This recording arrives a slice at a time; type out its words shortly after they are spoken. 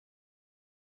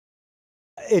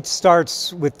It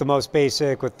starts with the most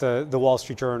basic, with the Wall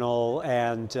Street Journal,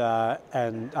 and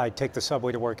I take the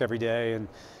subway to work every day, and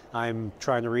I'm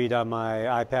trying to read on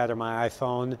my iPad or my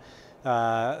iPhone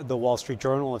the Wall Street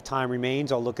Journal. If time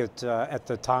remains, I'll look at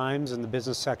the Times and the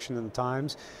business section in the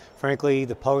Times. Frankly,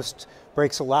 the Post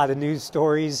breaks a lot of news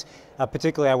stories.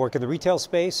 Particularly, I work in the retail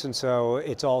space, and so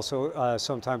it's also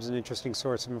sometimes an interesting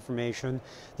source of information.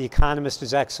 The Economist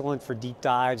is excellent for deep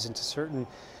dives into certain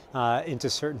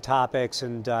topics,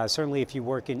 and certainly if you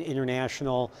work in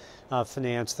international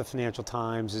finance, the Financial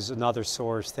Times is another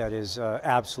source that is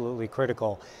absolutely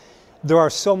critical. There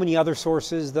are so many other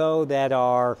sources, though, that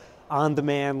are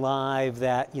on-demand live,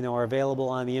 that are available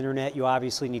on the internet. You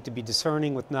obviously need to be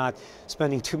discerning with not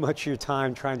spending too much of your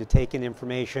time trying to take in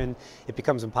information. It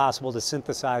becomes impossible to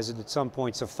synthesize it at some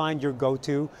point, so find your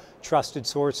go-to trusted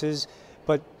sources.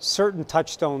 But certain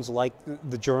touchstones like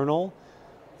the journal,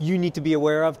 you need to be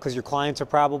aware of because your clients are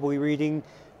probably reading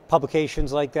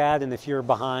publications like that, and if you're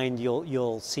behind,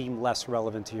 you'll seem less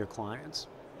relevant to your clients.